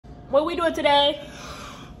What are we doing today?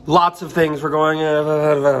 Lots of things. We're going.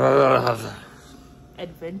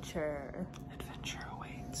 Adventure. Adventure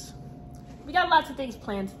awaits. We got lots of things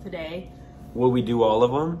planned today. Will we do all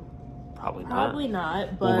of them? Probably not. Probably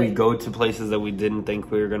not, but... Will we go to places that we didn't think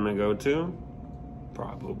we were going to go to?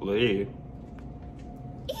 Probably.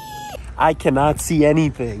 I cannot see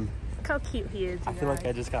anything. Look how cute he is, I feel like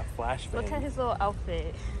I just got flashbang. Look at his little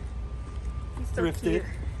outfit. He's so Thrifted. cute.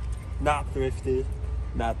 Not thrifted.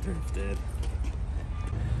 Not thrifted.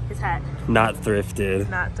 His hat. Not thrifted.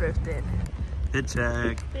 Not thrifted. Fit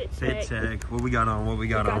check. Fit check. What we got on? What we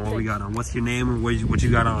got on? What we got on? What's your name? What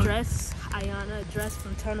you got on? Dress. Ayana dress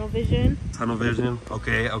from Tunnel Vision. Tunnel Vision.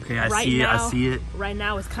 Okay. I Right see it. now- I see it. Right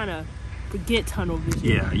now it's kind of forget Tunnel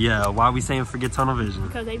Vision. Yeah. Why are we saying forget Tunnel Vision?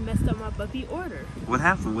 Because they messed up my puppy order. What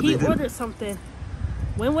happened? What He they do? ordered something.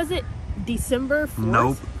 When was it? December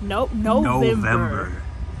 4th? Nope. November.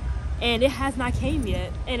 And it has not came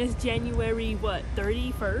yet. And it's January, what,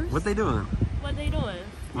 31st? What they doing? What they doing?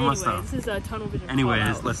 What must Anyway, stop? this is a Tunnel Vision. Anyways,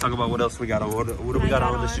 fallout. let's talk about what else we got on. What do we got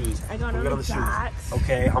on the shoes? I got What on we the socks.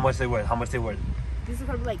 Okay, how much they worth? This is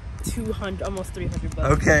probably like 200, almost 300 bucks.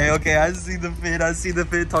 Okay, I see the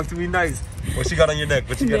fit. Talk to me nice. What you got on your neck?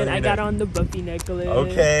 And then I got on the Buffy necklace.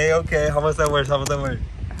 Okay. How much that worth?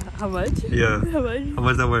 How much? Yeah. How much? How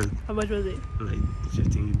much that worth? How much was it? Like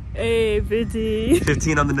 15. Hey, 50.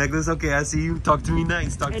 15 on the necklace? Okay, I see you. Talk to me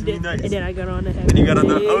nice. And then I got on the And you got on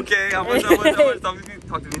the... hat. Okay, how much?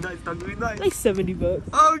 Talk to me nice. Like 70 bucks.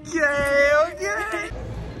 Okay.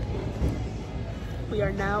 We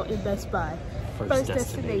are now in Best Buy. First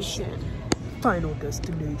destination. Final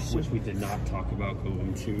destination. Which we did not talk about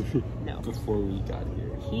going to No. before we got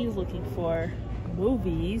here. He's looking for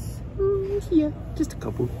movies. Yeah, just a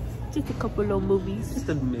couple. Just a couple of movies. Just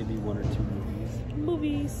maybe one or two movies.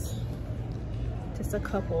 Movies. Just a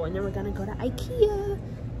couple. And then we're gonna go to IKEA.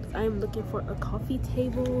 I'm looking for a coffee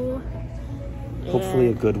table. Hopefully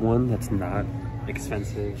a And good one that's not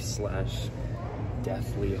expensive /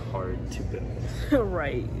 deathly hard to build.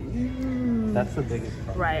 right. That's the biggest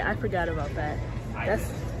problem. Right, I forgot about that.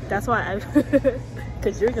 That's why I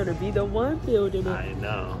because you're gonna be the one building it. I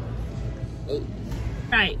know.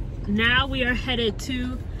 Right, now we are headed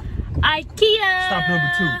to IKEA. Stop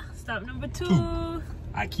number 2. Stop number 2.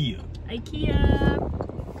 IKEA. IKEA.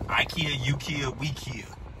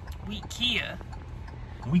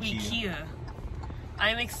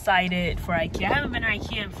 I'm excited for IKEA. I haven't been to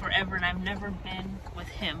IKEA in forever, and I've never been with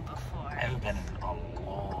him before. I haven't been in a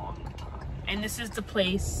long time. And this is the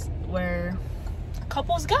place where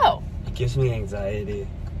couples go. It gives me anxiety.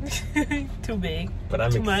 Too big. But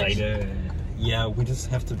I'm Too much. excited. Yeah, we just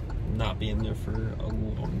have to not be in there for a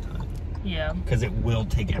long time. Yeah. Because it will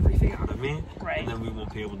take everything out of me. Right. And then we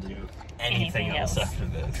won't be able to do anything else after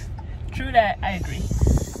this. True that. I agree.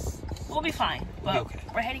 We'll be fine. But We'll be okay.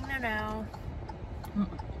 We're heading there now.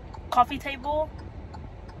 Coffee table.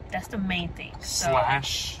 That's the main thing. So,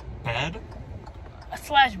 / bed?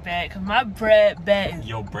 / bed. Because my bread bed is...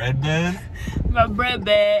 Your bread bed? My bread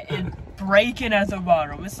bed is breaking at the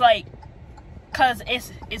bottom. It's like... Because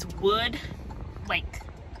it's wood. Like...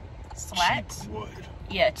 slats. Cheap wood.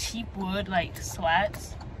 Yeah, cheap wood, like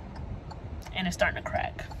slats, and it's starting to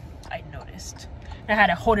crack. I noticed. I had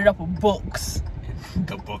to hold it up with books,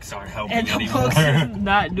 The books aren't helping and the anymore. books is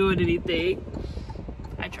not doing anything.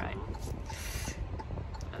 I tried.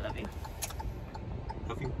 I love you.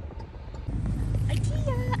 Love you.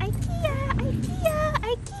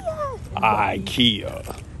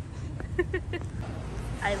 IKEA.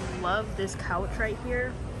 I love this couch right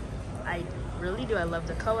here. I really do. I love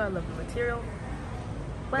the color. I love the material.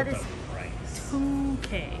 But it's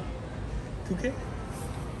 2K. 2K?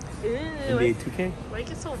 Ew, NBA 2K? Why is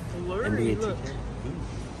it so blurry? NBA 2K? Look.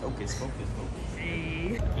 Ooh, focus.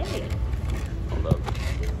 Hey. Hey. Hold up.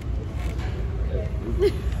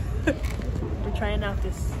 We're trying out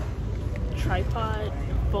this tripod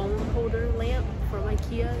phone holder lamp from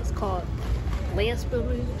IKEA. It's called Lance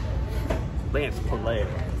Building. Lance Palais.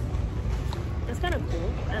 It's kind of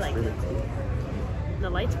cool. I like Really it. cool. The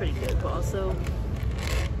light's pretty good, but also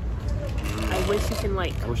I wish you can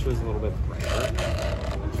like I wish it was a little bit brighter.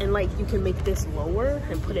 and like you can make this lower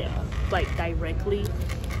and put it like directly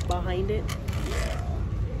behind it.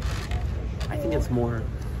 I think it's more...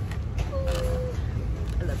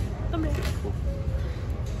 I love it. Come here. Cool.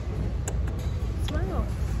 Smile.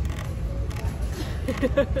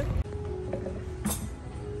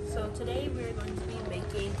 So today we're going to be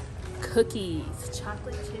making cookies,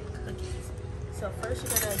 chocolate chip cookies. So first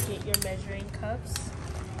you're gonna get your measuring cups,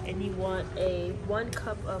 and you want 1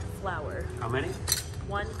 cup of flour. How many?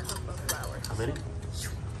 1 cup of flour. How many?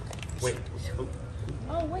 Wait.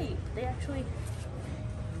 Oh wait, They actually.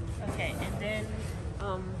 Okay, and then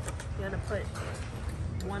you're gonna put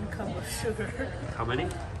 1 cup of sugar. How many?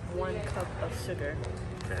 1 cup of sugar.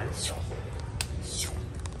 Okay.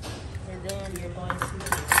 And then you're going to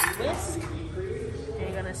whisk. And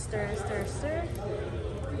you're gonna stir. And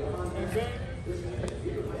then you're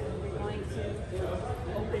going to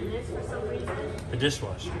open this for some reason. The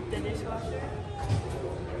dishwasher. The dishwasher.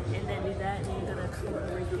 And then do that, and you're gonna come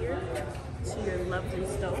over here to your lovely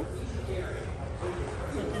stove.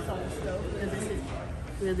 Put this on the stove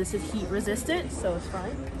because this is heat resistant, so it's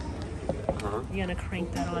fine. You're gonna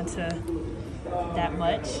crank that onto that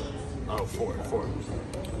much. Oh, four.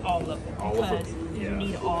 All of it. Because you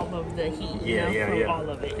need all of the heat, from all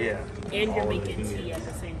of it. Yeah. And you're making tea at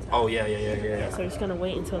the same time. Oh, yeah. So we're just gonna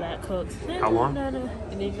wait until that cooks. How long? And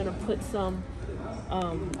then you're gonna put some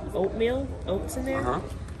oats in there.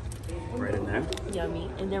 Right in there. Yummy.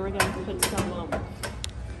 And then we're gonna put some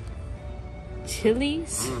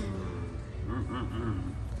chilies.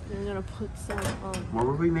 And we're gonna put some What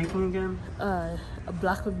were we making again? a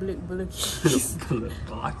black bookies.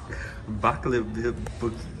 Black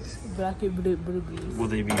bookies. Black bookies. Will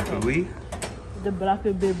they be gooey? The black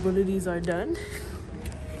bookies are done.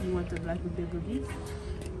 You want the black bookies?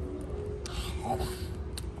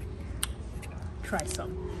 Try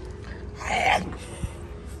some.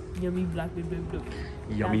 Yummy black bookies.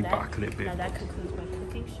 Yummy Now black Now that concludes my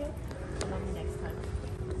cooking show. Come on next time.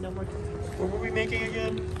 No more cooking. What were we making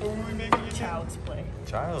again? Child's play.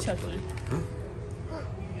 Child's Chucky. play.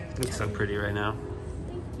 Looks so pretty right now.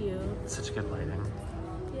 Thank you. Such good lighting.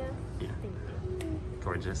 Yeah. Yeah. Thank you.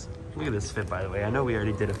 Gorgeous. Look at this fit, by the way. I know we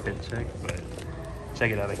already did a fit check, but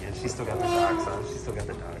check it out again. She's still got the dogs on.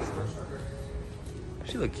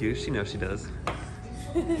 She look cute. She knows she does.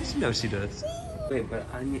 She knows she does. Wait, but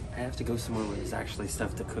I have to go somewhere where there's actually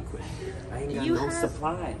stuff to cook with. I ain't got no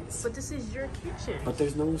supplies. But this is your kitchen. But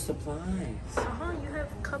there's no supplies. You have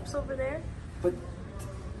cups over there. But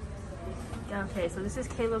okay, so this is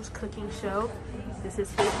Caleb's cooking show. This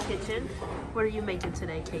is his kitchen. What are you making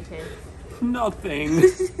today, KK? nothing.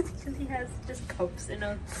 Because he has just cups in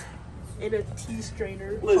a tea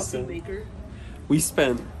strainer. Listen, coffee maker. We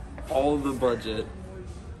spent all the budget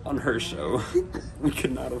on her show. We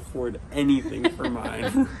could not afford anything for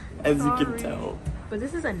mine, as you can tell. But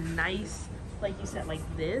this is a nice, like you said, like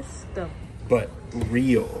this. But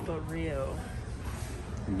real.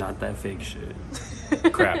 Not that fake shit.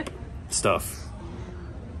 Crap. Stuff.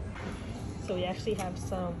 So we actually have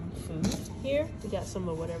some food here. We got some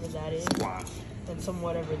of whatever that is. Wow. And some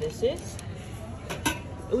whatever this is.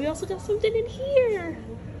 And we also got something in here.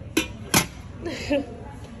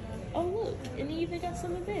 Oh look, and they even got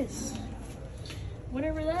some of this.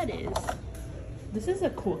 Whatever that is. This is a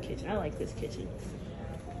cool kitchen. I like this kitchen.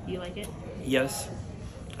 You like it? Yes.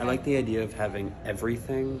 I like the idea of having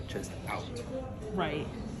everything just out. Right.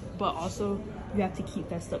 But also, you have to keep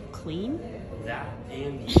that stuff clean. That,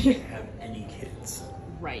 and you can't have any kids.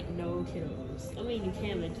 Right, no kiddos. I mean, you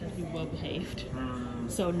can, but it has to be well behaved.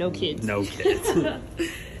 So, no kids. No kids.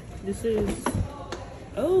 This is...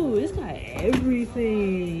 Oh, it's got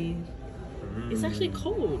everything. It's actually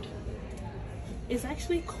cold. It's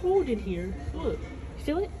actually cold in here. Look, you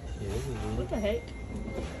feel it? Yeah. What the heck?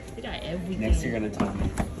 They got everything. Next you're gonna tell me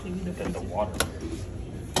that the water.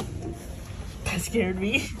 That scared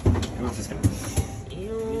me. It was just gonna...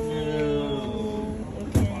 Ew.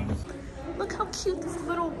 Okay. Look how cute this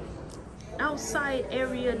little outside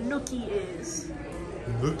area nookie is.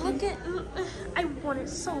 Look at... I want it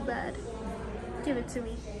so bad. Give it to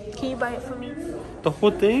me. Can you buy it for me? The whole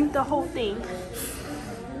thing? The whole thing.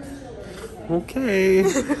 Okay.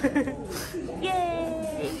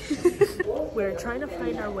 Yay! We're trying to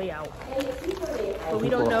find our way out, but we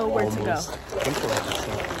don't know where to go. We're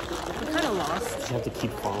kind of lost. You have to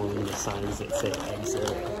keep following the signs that say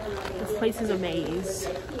exit. This place is a maze,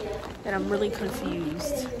 and I'm really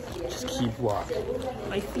confused. Just keep walking.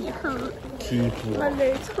 My feet hurt. Keep My walking.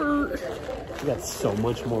 legs hurt. You got so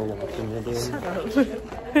much more walking to do. Shut up.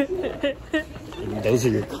 And those are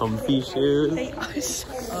your comfy shoes. They are.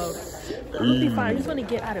 Shut up. It'll be fine. I just want to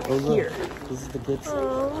get out of here. This is the good stuff.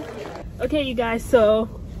 Oh. Okay, you guys. So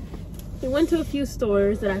we went to a few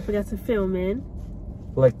stores that I forgot to film in.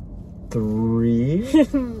 Like 3?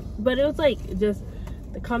 But it was like just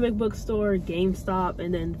the comic book store, GameStop,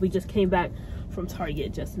 and then we just came back from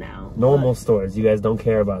Target just now. Normal stores. You guys don't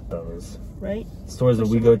care about those. Right? Stores that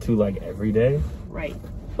we go to like every day. Right. Every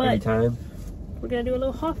But time. we're going to do a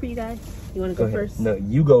little haul for you guys. You want to go first? No,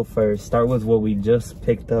 you go first. Start with what we just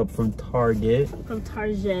picked up from Target. From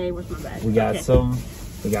Target. Where's my bag? We got Okay. some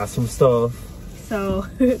stuff. So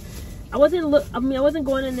I wasn't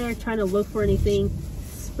going in there trying to look for anything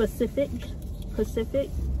specific,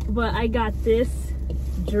 but I got this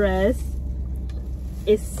dress.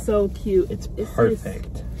 It's so cute. It's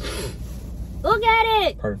perfect. Look at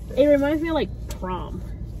it. Perfect. It reminds me of like prom.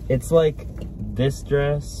 It's like this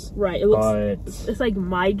dress, right? It looks. It's like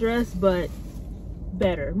my dress, but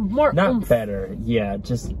better, more. Not oomph. better. Yeah,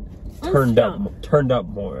 just turned up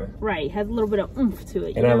more. Right, has a little bit of oomph to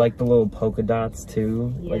it. And I like the little polka dots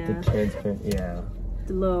too, Yeah. like the transparent. Yeah.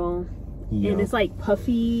 The little, Yeah. and it's like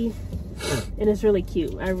puffy, and it's really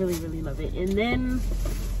cute. I really love it. And then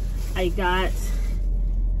I've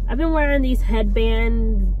been wearing these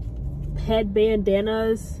headbandanas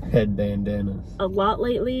a lot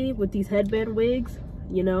lately with these headband wigs,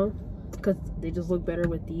 you know, because they just look better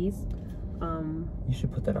with these. You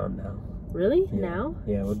should put that on now. Really? Yeah. Now?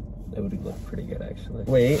 Yeah, it would look pretty good actually.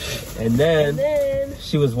 Wait, and then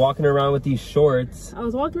she was walking around with these shorts. I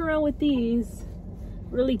was walking around with these,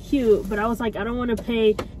 really cute, but I was like, I don't want to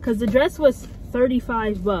pay, because the dress was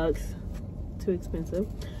 $35, too expensive,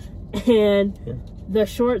 and the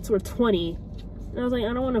shorts were $20, and I was like,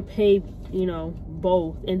 I don't want to pay, you know,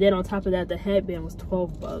 both. And then on top of that, the headband was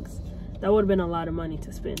 $12. That would have been a lot of money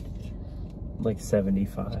to spend. Like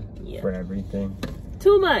 $75 for everything.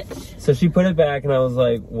 Too much. So she put it back, and I was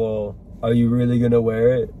like, well, are you really gonna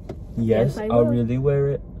wear it? Yes, I'll really wear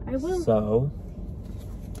it. I will. So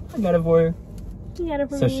I got it for her. You got it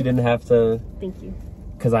for me. So she didn't have to. Thank you.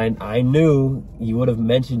 Because I knew you would have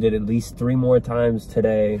mentioned it at least 3 more times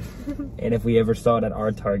today. And if we ever saw it at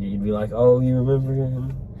our Target, you'd be like, oh, you remember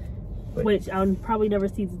him? But which I'll probably never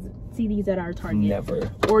see these at our Target.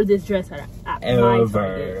 Never. Or this dress at my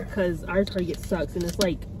Target. Because our Target sucks and it's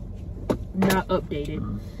like not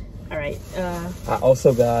updated. All right. I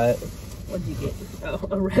also got. What'd you get? Oh,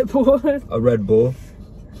 a Red Bull. A Red Bull.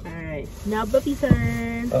 All right. Now Buffy's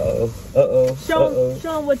turn. Uh-oh. Show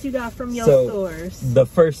them what you got from your stores. The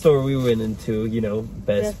first store we went into, you know,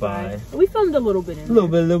 Best Buy. We filmed a little bit in there. A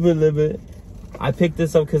little bit. I picked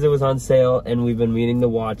this up because it was on sale and we've been meaning to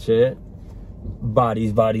watch it.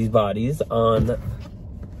 Bodies on.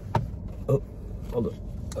 Oh, hold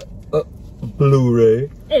on. Blu-ray.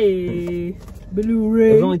 Hey,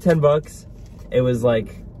 Blu-ray. It was only $10. It was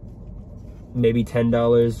like maybe $10,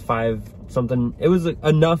 $5 something. It was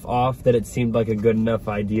enough off that it seemed like a good enough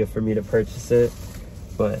idea for me to purchase it.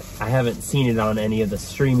 But I haven't seen it on any of the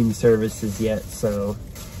streaming services yet, so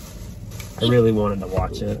I really wanted to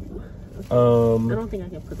watch it. I don't think I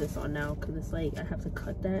can put this on now because it's like I have to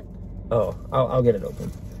cut that. Oh, I'll get it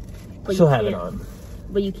open. But she'll have it on.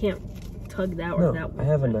 But you can't tug that or that one. I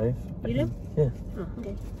have a knife. You do? Yeah. Oh,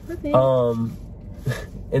 okay. Perfect.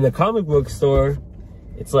 In the comic book store,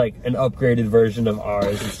 it's like an upgraded version of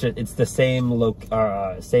ours. It's the same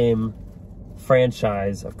same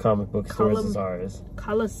franchise of comic book stores as ours.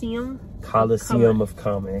 Coliseum of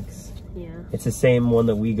Comics. Yeah. It's the same one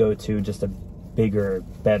that we go to, just a bigger,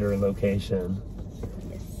 better location.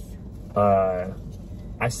 Yes.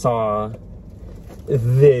 I saw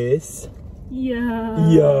this. Yeah.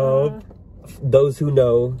 Yup. Those who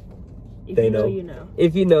know, they know. You know.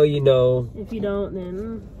 If you know, you know. If you don't,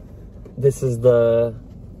 then this is the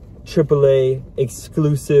AAA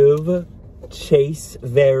exclusive Chase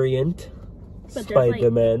variant.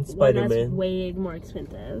 Spider-Man. That's way more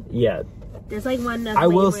expensive. Yeah. There's like one that's I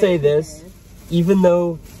will say this. Even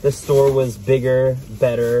though the store was bigger,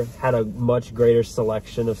 better, had a much greater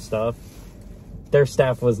selection of stuff, their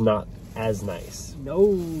staff was not as nice.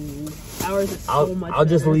 No. Ours is so much I'll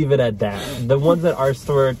just better. leave it at that. The ones at our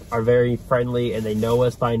store are very friendly, and they know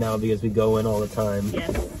us by now because we go in all the time.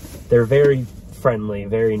 Yes. They're very friendly,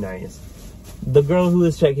 very nice. The girl who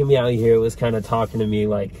was checking me out here was kind of talking to me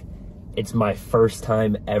like it's my first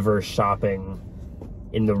time ever shopping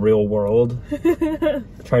in the real world.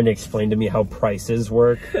 Trying to explain to me how prices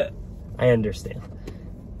work. I understand.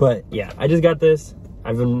 But yeah, I just got this.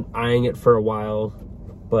 I've been eyeing it for a while,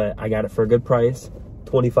 but I got it for a good price.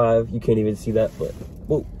 $25. You can't even see that, but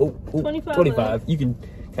 25. You can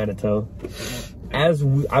kind of tell. As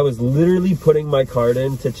I was literally putting my card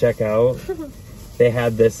in to check out, they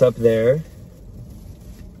had this up there.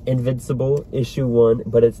 Invincible issue 1,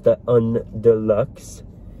 but it's the Undeluxe.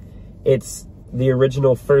 It's the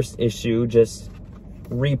original first issue, just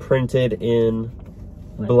reprinted in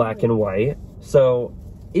black and white. So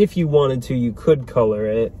if you wanted to, you could color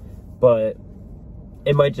it, but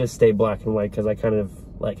it might just stay black and white because I kind of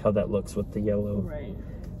like how that looks with the yellow. Right.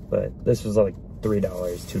 But this was like $3,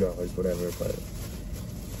 $2, whatever. But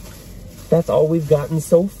that's all we've gotten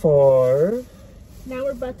so far. Now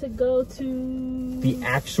we're about to go to the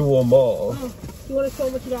actual mall. Oh, you want to show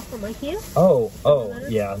them what you got from IKEA? Oh,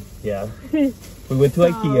 yeah. We went to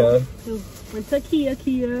IKEA. Went to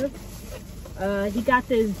Ikea. He got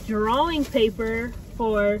this drawing paper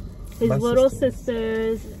for his little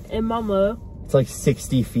sisters and mama. It's like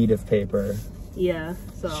 60 feet of paper. Yeah,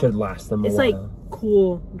 so should last them a while. It's like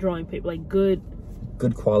cool drawing paper, like good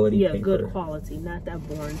quality paper. Yeah, good quality, not that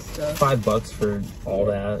boring stuff. $5 for all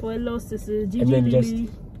that. For little sisters, and then just,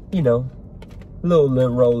 you know, little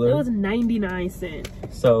lint roller. It was 99 cents.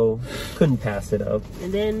 So couldn't pass it up.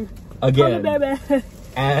 And then again,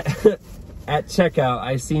 at checkout,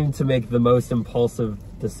 I seem to make the most impulsive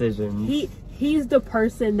decisions. He's the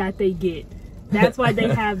person that they get. That's why they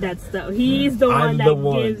have that stuff. He's the one that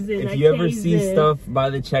gives it. If you ever see stuff by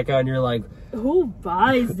the checkout and you're like, who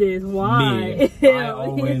buys this? Why? Me. I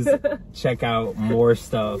always check out more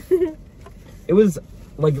stuff. It was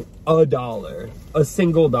like $1, a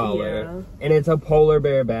single dollar, and it's a polar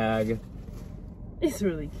bear bag. It's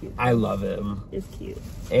really cute. I love him. It's cute.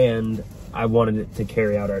 And I wanted it to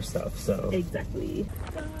carry out our stuff, so. Exactly.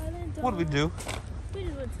 What do we do?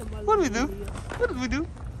 What do we do? What do we do?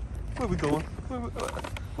 Where are we going?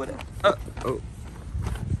 Oh.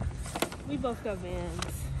 We both got Vans.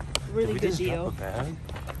 Really good deal. Drop a bag?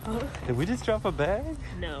 Oh. Did we just drop a bag?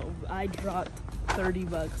 No, I dropped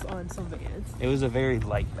 $30 on some Vans. It was a very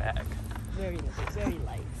light bag. Very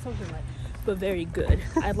light. Something light, but very good.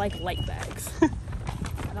 I like light bags. I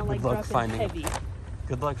don't like dropping heavy.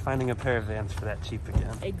 Good luck finding a pair of Vans for that cheap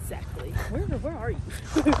again. Exactly. Where are you?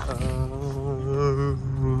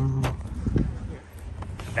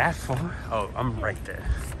 That far? Oh, I'm right there.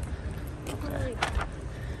 Okay.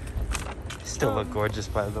 Still look gorgeous,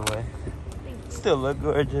 by the way. Still look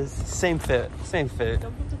gorgeous. Same fit.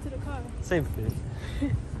 Don't put it to the car. Same fit.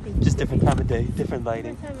 Just different time of day, different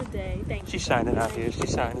lighting. Different time of day. Thank you. She's shining out here.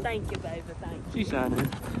 She's shining. Thank you, baby. Thank you. She's shining.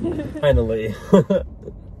 Finally,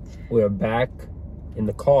 we're back in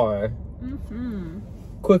the car.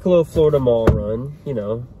 Quick little Florida mall run, you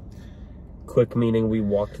know. Quick meaning we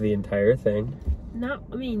walked the entire thing. But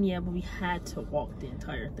we had to walk the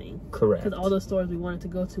entire thing. Correct. Because all the stores we wanted to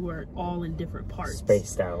go to were all in different parts.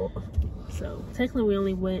 Spaced out. So, technically we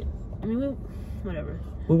only went, whatever.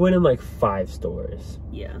 We went in like 5 stores.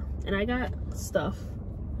 Yeah. And I got stuff.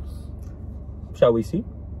 Shall we see?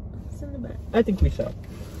 It's in the back. I think we shall.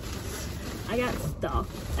 I got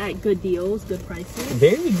stuff at good deals, good prices.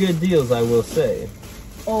 Very good deals, I will say.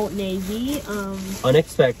 Old Navy.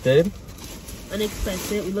 Unexpected.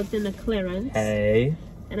 We looked in the clearance. Hey.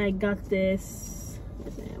 And I got this.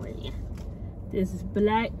 This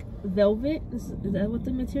black velvet. Is that what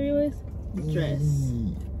the material is? Dress.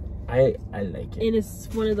 I like it. And it's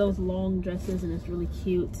one of those long dresses, and it's really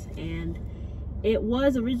cute. And it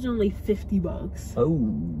was originally $50. Oh.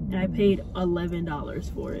 And I paid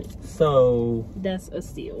 $11 for it. So. That's a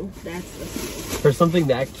steal. For something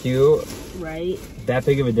that cute. Right. That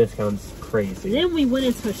big of a discount's crazy. And then we went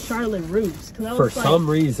into Charlotte Russe. For some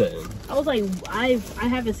reason. I was like, I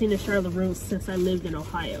haven't seen a Charlotte Russe since I lived in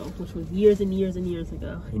Ohio, which was years and years and years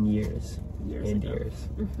ago. Years.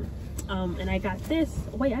 And I got this.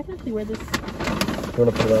 Wait, I can actually wear this. You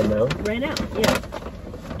want to put it on now? Right now, yeah.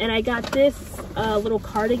 And I got this little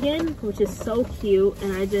cardigan, which is so cute,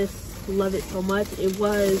 and I just love it so much. It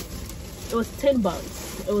was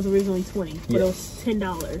 $10. It was originally $20, but it was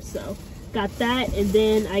 $10. So got that, and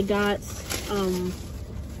then I got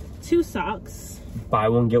 2 socks. Buy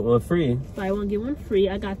one get one free. Buy one get one free.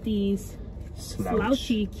 I got these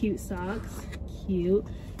slouchy cute socks, cute,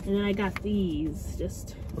 and then I got these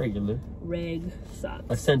just regular reg socks.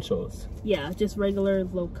 Essentials. Yeah, just regular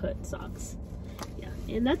low cut socks. Yeah,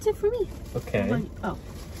 and that's it for me. Okay. Oh,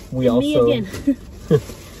 we also. Me again.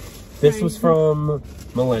 This was from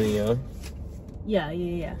Millennia.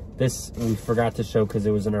 Yeah. This we forgot to show because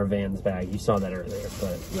it was in our Vans bag. You saw that earlier,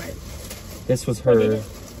 but right. This was her.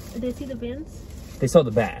 Did they see the Vans? They saw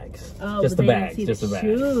the bags. Oh, just the bags. Just the bags.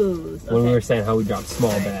 Shoes. When we were saying how we dropped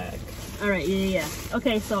small bags. All right. Yeah.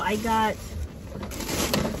 Okay, so I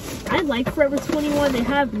like Forever 21. They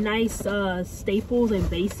have nice staples and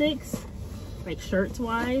basics, like shirts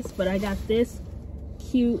wise. But I got this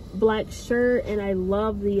cute black shirt, and I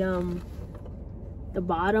love the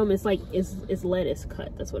bottom. It's like it's lettuce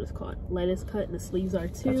cut. That's what it's called. Lettuce cut, and the sleeves are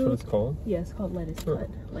too. That's what it's called. Yeah, it's called lettuce cut.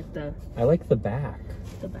 Like I like the back.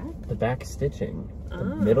 The back. The back stitching. The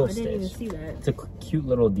middle stitch. I didn't even see that. It's a cute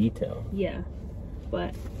little detail. Yeah,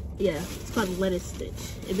 but yeah, it's called lettuce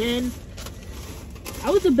stitch. And then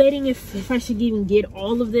I was debating if I should even get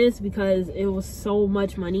all of this because it was so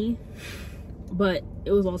much money. but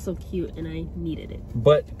it was also cute and I needed it.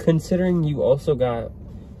 But considering you also got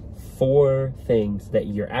 4 things that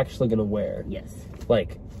you're actually gonna wear. Yes.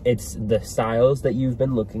 Like, it's the styles that you've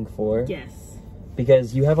been looking for. Yes.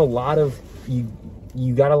 Because you have a lot of, you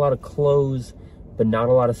got a lot of clothes, but not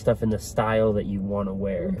a lot of stuff in the style that you want to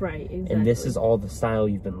wear. Right, exactly. And this is all the style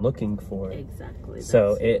you've been looking for. Exactly.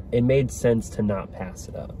 So it made sense to not pass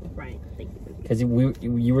it up. Right, thank you. Because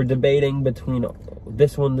you were debating between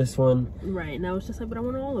this one. Right, and I was just like, but I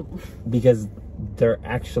want all of them. Because they're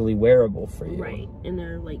actually wearable for you. Right, and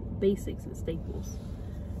they're like basics and staples.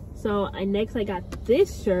 So next I got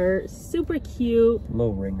this shirt, super cute. Low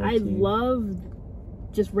ringer I tee. love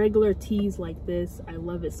just regular tees like this. I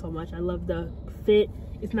love it so much. I love the fit.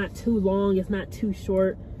 It's not too long, it's not too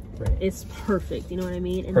short. Right. It's perfect, you know what I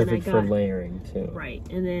mean? And Perfect then I got, for layering too. Right,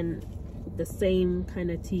 and then the same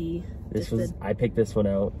kind of tee. I picked this one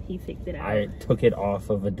out. He picked it out. I took it off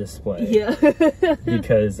of a display. Yeah.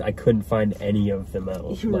 Because I couldn't find any of them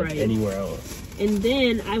out, like Right. anywhere else. And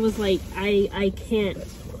then I was like, I can't.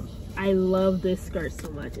 That's one. I love this skirt so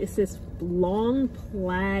much. It's this long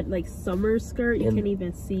plaid, like summer skirt. You And can't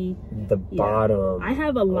even see the bottom. I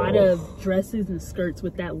have a lot of dresses and skirts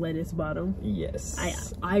with that lettuce bottom. Yes.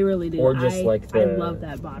 I really do. Or just like I love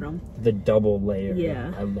that bottom. the double layer.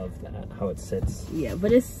 Yeah. I love that, how it sits. Yeah,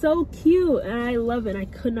 but it's so cute and I love it. I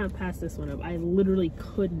could not pass this one up. I literally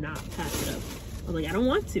could not pass it up. I was like, I don't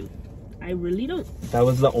want to. I really don't. That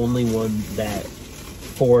was the only one that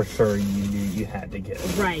for sure you knew you had to get.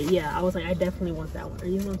 Right, yeah. I was like, I definitely want that one. Are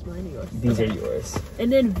these ones mine or yours? These are yours.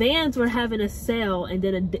 And then Vans were having a sale, and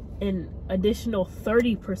then an additional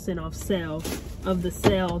 30% off sale of the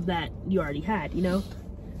sale that you already had, you know?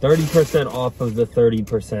 30% off of the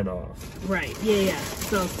 30% off. Right, yeah.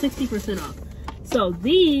 So 60% off. So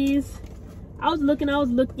these, I was looking,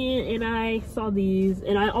 and I saw these,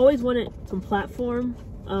 and I always wanted some platform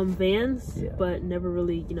Vans, Yeah. but never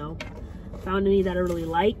really, you know, found any that I really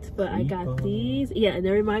liked. But I got these, yeah, and they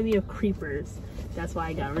remind me of creepers. That's why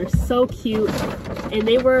I got them. They're so cute, and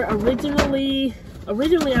they were originally I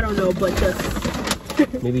don't know, but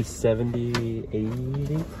Maybe 70,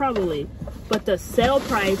 80? probably, but the sale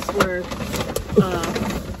price were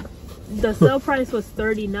the sale price was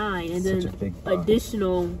 $39, and Such a then big box.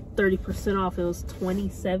 additional 30% off. It was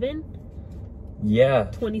 $27. Yeah.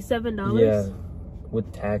 $27. Yeah.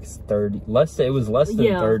 With tax 30. It was less than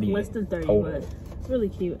 30. Less than 30, total. but it's really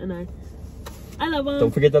cute, and I love them.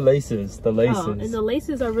 Don't forget the laces. The laces. Oh, and the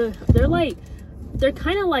laces are really, they're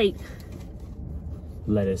kind of like,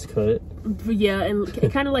 lettuce cut. yeah,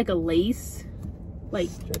 and kind of like a lace, like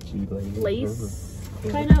Stretchy lace,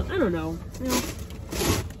 Yeah. kind of. I don't know. You know,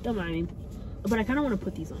 don't mind me, but I kind of want to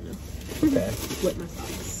put these on now. Okay. With my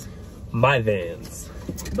socks. My Vans.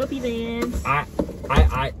 Bumpy Vans. I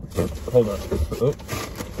hold on. Oh,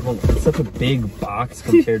 hold on. It's such a big box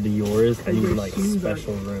compared to yours. I need Your like shoes are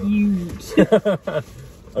special room. Huge.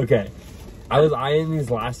 Okay. I was eyeing these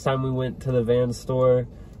last time we went to the Vans store,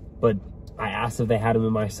 but I asked if they had them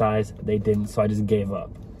in my size. They didn't, so I just gave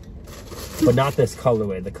up. But not this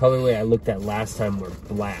colorway. The colorway I looked at last time were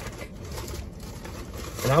black.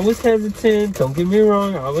 And I was hesitant. Don't get me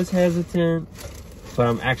wrong. I was hesitant. But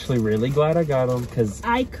I'm actually really glad I got them because...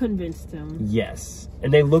 I convinced him. Yes.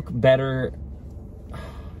 And they look better.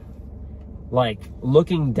 Like,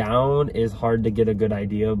 looking down is hard to get a good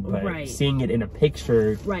idea, but Right. seeing it in a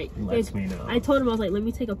picture Right. lets me know. I told him, I was like, let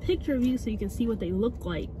me take a picture of you so you can see what they look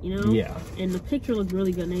like, you know? Yeah. And the picture looked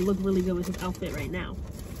really good, and they look really good with his outfit right now.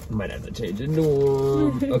 Might have to change it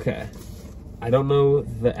to them. Okay. I don't know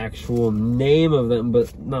the actual name of them,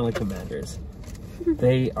 but not like it matters.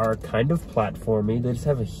 They are kind of platformy. They just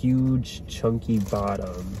have a huge, chunky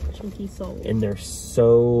bottom. Chunky sole. And they're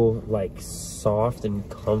so, like, soft and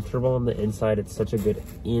comfortable on the inside. It's such a good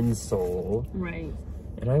insole. Right.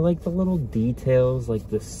 And I like the little details, like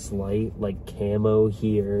the slight, like, camo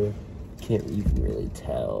here. You can really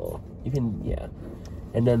tell. You can, yeah.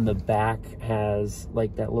 And then the back has,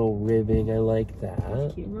 like, that little ribbing. I like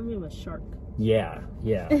that. Cute. Remind me of a shark. Yeah,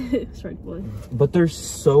 yeah. Shark boy. But they're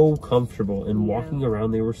so comfortable, and Yeah. walking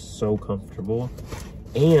around they were so comfortable.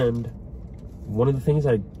 And one of the things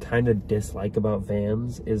I kind of dislike about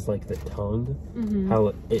Vans is like the tongue,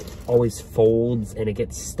 how it always folds and it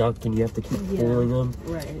gets stuck and you have to keep pulling them.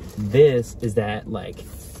 Right. This is that like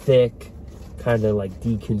thick, kind of like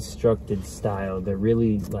deconstructed style. They're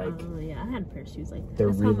really like, Oh yeah, I had a pair of shoes like that. they're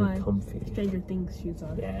That's really how my comfy. Stranger Things shoes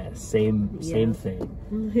are. Yeah, same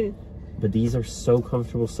thing. But these are so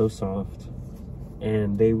comfortable, so soft.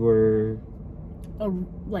 And they were...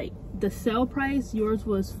 Like, the sale price, yours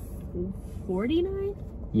was $49?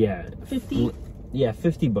 Yeah. 50? Yeah,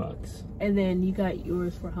 $50. And then you got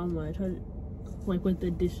yours for how much? Like with the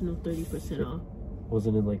additional 30% off.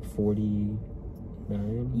 Wasn't it like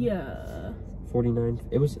 49? Yeah. 49.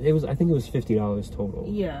 It was. I think it was $50 total.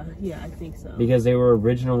 Yeah, I think so. Because they were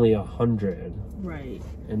originally 100. Right.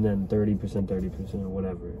 And then 30%, or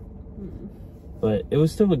whatever. But it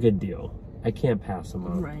was still a good deal. I can't pass them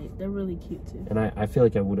up. Right. They're really cute too. And I feel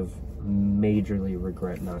like I would have majorly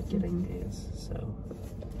regret not getting these. So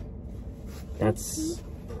that's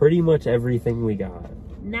pretty much everything we got.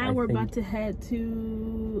 Now we're about to head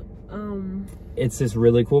to it's this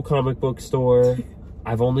really cool comic book store.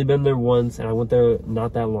 I've only been there once, and I went there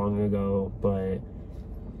not that long ago, but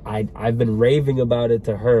I've been raving about it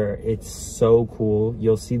to her. It's so cool.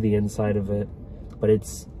 You'll see the inside of it, but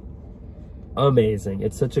it's amazing.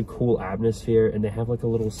 It's such a cool atmosphere, and they have like a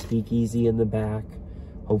little speakeasy in the back.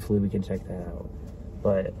 Hopefully we can check that out.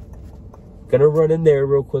 But gonna run in there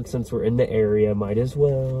real quick since we're in the area. Might as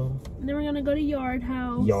well. And then we're gonna go to Yard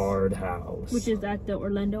House. Yard House. Which is at the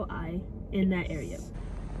Orlando Eye in that area.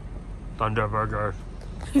 Thunderburger.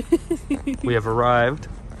 We have arrived.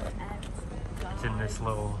 It's in this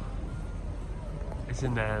little. It's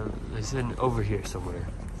in over here somewhere.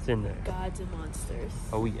 It's in there. Gods and Monsters.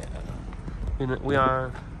 Oh yeah. And we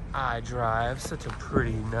are I Drive. Such a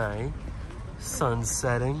pretty night. Sun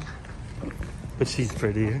setting. But she's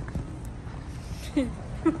prettier.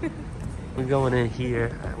 We're going in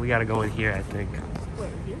here. We gotta go in here, I think. Where,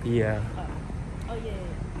 here? Yeah. Oh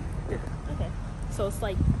yeah. Okay. So it's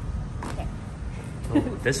like. Okay. Oh,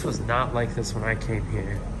 this was not like this when I came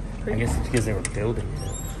here. I guess it's because they were building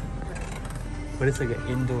it. But it's like an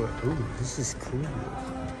indoor. Ooh, this is cool.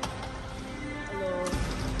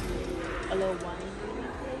 A little wine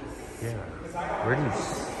place. Yeah. Where do you?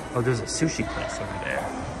 Oh, there's a sushi place over there.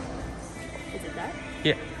 Is it that?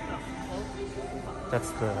 Yeah. Oh.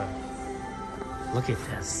 That's the. Look at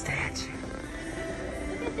that statue.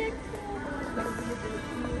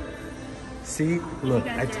 See? Look,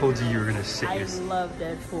 I told you were gonna shit I yourself. love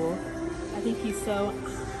Deadpool. I think he's so.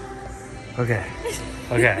 Okay.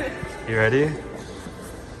 Okay. You ready?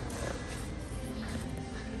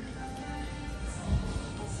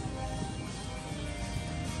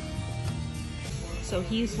 So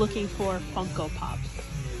he's looking for Funko Pops.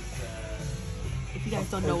 If you guys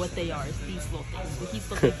don't know what they are, it's these little things. So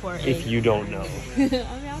he's looking for If you don't know. I mean,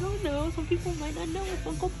 I don't know. Some people might not know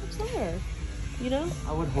what Funko Pops are. You know?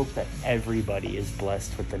 I would hope that everybody is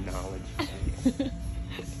blessed with the knowledge.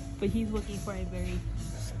 But he's looking for a very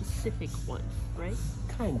specific one, right?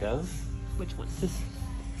 Kind of. Which one? Just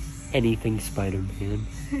anything Spider-Man.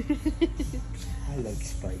 I like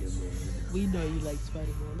Spider-Man. We know you like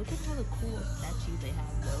Spider-Man. Look at all the cool statues they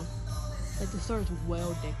have, though. Like, the store is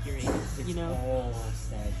well decorated, you know? All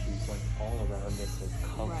statues, like, all around it,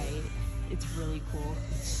 like, color. Right. It's really cool.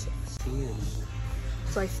 It's sexy and...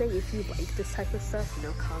 So I say if you like this type of stuff, you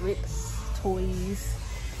know, comics, toys,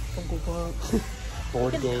 Funko Pops,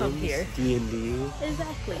 board you can come games, here. D&D.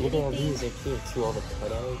 Exactly. Look at all Anything, these, they're cute too, all the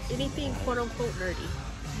cutouts. anything quote unquote nerdy.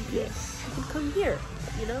 Yes. You can come here,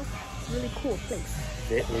 you know? Really cool place.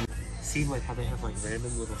 See, like, how they have, like,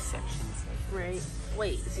 random little sections, like... Right.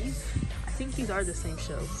 Wait, these, I think these are the same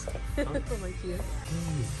shows. Like here.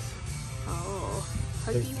 Oh.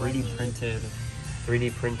 They're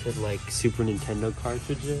 3D printed, like, Super Nintendo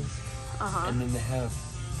cartridges. Uh-huh. And then they have...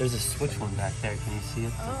 There's a Switch one back there. Can you see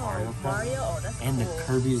it? The Mario Kart. Mario? Oh, that's And cool. the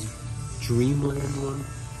Kirby's Dreamland one.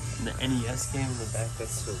 And the NES game in the back.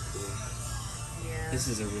 That's so cool. Yeah. This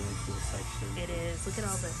is a really cool section. It is. Look at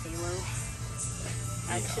all the Halo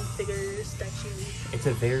action figures, statues. It's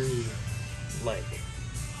a very, like...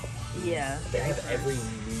 Yeah. They have every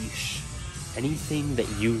niche. Anything that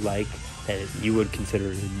you like that you would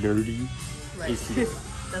consider nerdy Right. is here.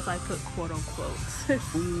 That's why I put quote unquote.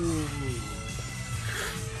 Ooh.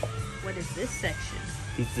 What is this section?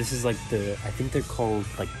 This is like the, I think they're called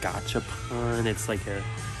like gachapon. It's like a,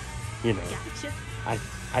 you know, Gotcha.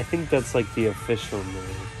 I think that's like the official name.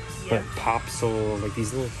 Yeah. But Popsol, like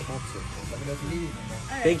these little capsules.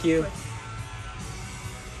 Alright, Thank you. cool.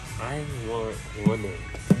 I want one of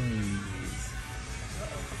these.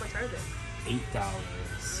 How much are they? $8.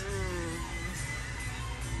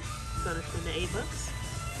 Gonna spend the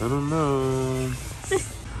 $8? I don't know.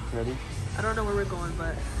 Ready? I don't know where we're going,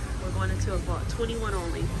 but we're going into a vault. 21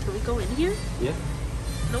 only. Can we go in here? Yeah.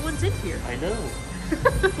 No one's in here. I know.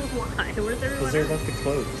 Why? Where's everyone? Because they're about to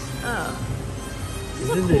close. Oh. This is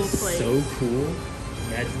a Isn't cool this place. so cool?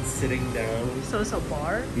 Imagine sitting down. So it's a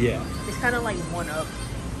bar? Yeah. It's kind of like one up.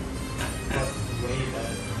 That's way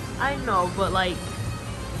better. I know, but like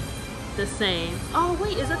the same. Oh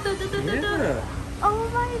wait, is that the? Yeah. Oh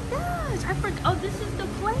my gosh! I forgot. Oh, this is the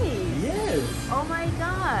place. Yes. Oh my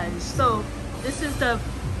gosh. So this is the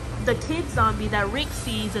kid zombie that Rick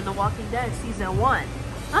sees in The Walking Dead season 1.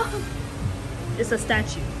 It's a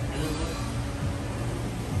statue.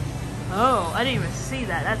 Oh, I didn't even see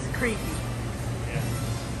that. That's creepy. Yeah.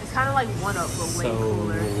 It's kind of like One Up, but way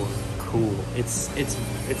cooler. Cool. It's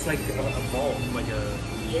like a vault, like a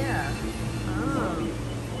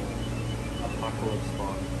apocalypse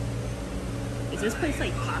vault. Is this place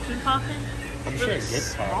like popping? I'm sure it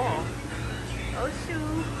gets small. Oh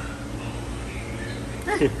shoot.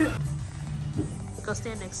 Go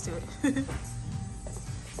stand next to it.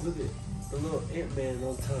 Look at the little Ant-Man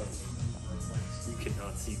on top. You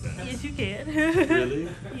cannot see that. Yes, you can. Really?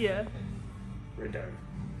 Yeah. Right there.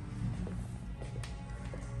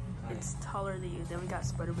 It's taller than you. Then we got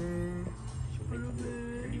Spider-Man.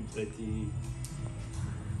 Pretty pretty.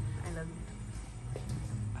 I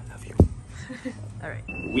love you. Alright.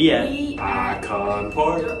 We at Icon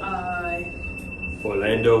Park.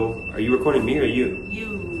 Orlando. Are you recording me or you? You.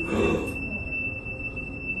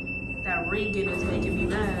 That ringing is making me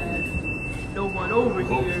mad. No one over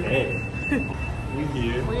here. Okay.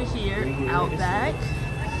 We're here. Out back.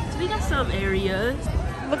 So we got some areas.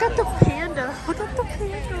 Look at the panda. Look at the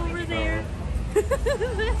panda over there. Look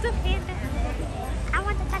at the panda. I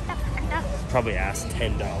want to touch the panda. Probably asked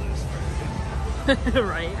 $10.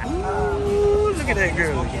 Right. Ooh, look at that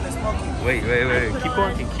girl. Wait.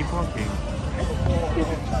 Keep walking.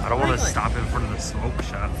 I don't want to stop in front of the smoke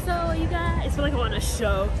shop. So you guys, it's like I'm on a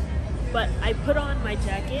show, but I put on my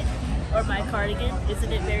jacket or my cardigan.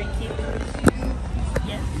 Isn't it very cute?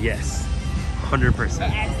 Yes. Yes. It 100%.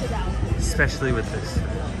 adds to the outfit. Especially with this. It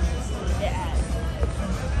adds.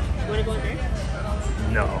 You want to go in there?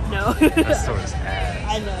 No. No. That store's ass.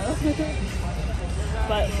 I know.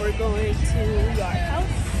 But we're going to Yard House.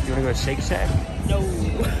 You want to go to Shake Shack? No.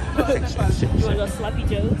 Shake You want to go Sloppy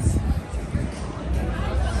Joe's?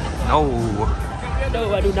 No.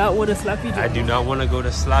 No, I do not want to Sloppy Joe's. I do not want to go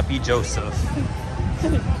to Sloppy Joseph.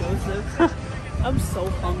 Joseph. I'm so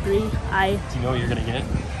hungry. Do you know what you're going to get?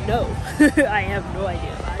 No. I have no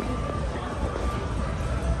idea.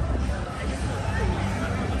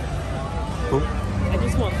 Who? I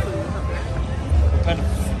just want food. What kind of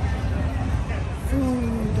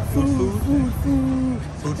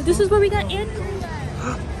Food. This is where we got Andrew.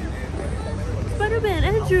 Spider-Man,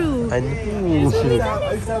 Andrew. I This is where we knew.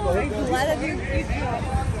 got him.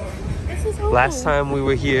 This is home. Last time we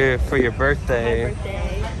were here for your My birthday,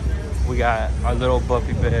 birthday. we got our little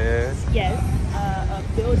puppy bear. Yes, a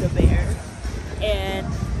Build-A-Bear. And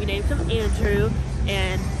we named him Andrew.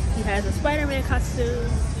 And he has a Spider-Man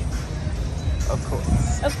costume. Of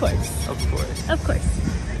course. Of course. Of course. Of course.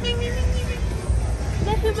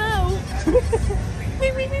 Let him out.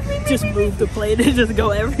 Just move the plane and just go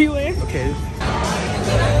everywhere. Okay.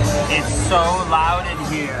 It's so loud in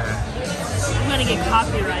here. I'm gonna get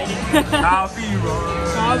copyrighted.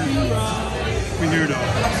 Copyright. Copyright. We hear that.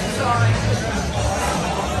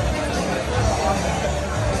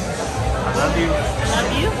 I love you.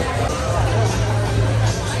 Love you.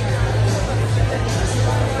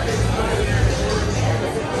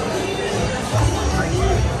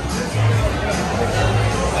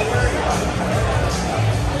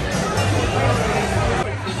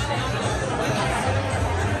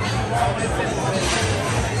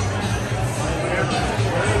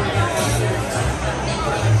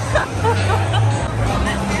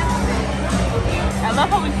 I love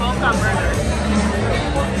how we both got burgers.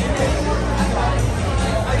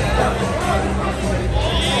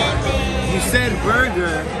 You said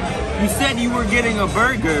burger. You said you were getting a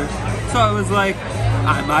burger. So I was like,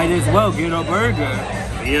 I might as well get a burger.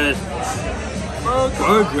 Yes.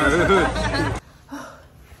 Burger.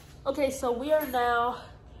 Okay, so we are now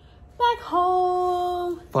back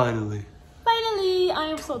home. Finally. Finally, I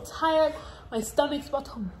am so tired. My stomach's about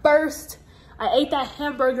to burst. I ate that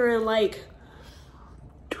hamburger in like...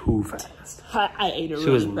 Too fast. I ate it She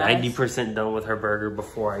really was fast. 90% done with her burger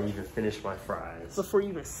before I even finished my fries. Before you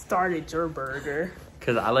even started your burger.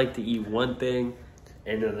 Because I like to eat one thing,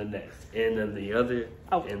 and then the next, and then the other,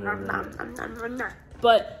 Oh, and then the next.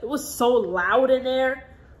 but it was so loud in there.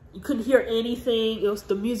 You couldn't hear anything. It was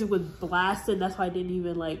the music was blasting. That's why I didn't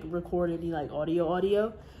even like record any like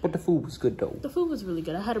audio. But the food was good though. The food was really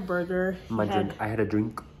good. I had a burger. I had a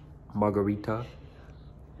drink, margarita.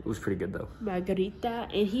 It was pretty good though. Margarita,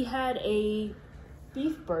 and he had a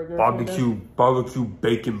beef burger. Barbecue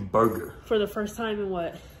bacon burger. For the first time in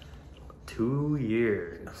what? 2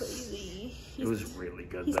 years. Crazy. It was really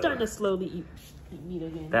good He's though. starting to slowly eat meat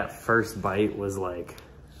again. That first bite was like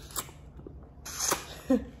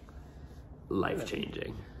life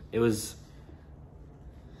changing. It was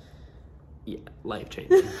Yeah, life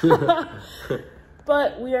changing.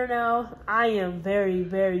 But we are now, I am very,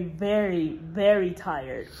 very, very, very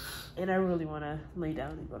tired. And I really want to lay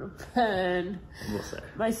down and go to bed. We'll say.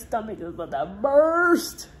 My stomach is about to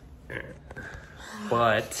burst.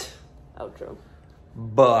 But Outro.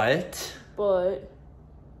 But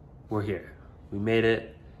we're here. We made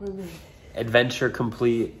it. Adventure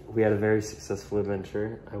complete. We had a very successful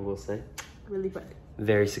adventure, I will say. Really fun.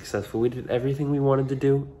 Very successful. We did everything we wanted to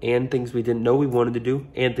do, and things we didn't know we wanted to do,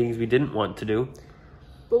 and things we didn't want to do.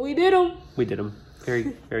 But we did them. We did them. Very,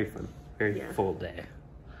 very fun. Very full day.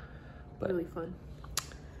 But really fun.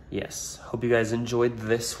 yes. Hope you guys enjoyed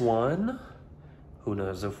this one. Who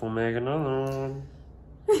knows if we'll make another one?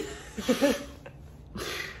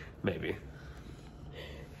 Maybe.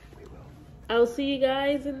 We will. I'll see you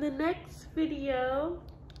guys in the next video.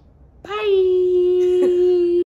 Bye.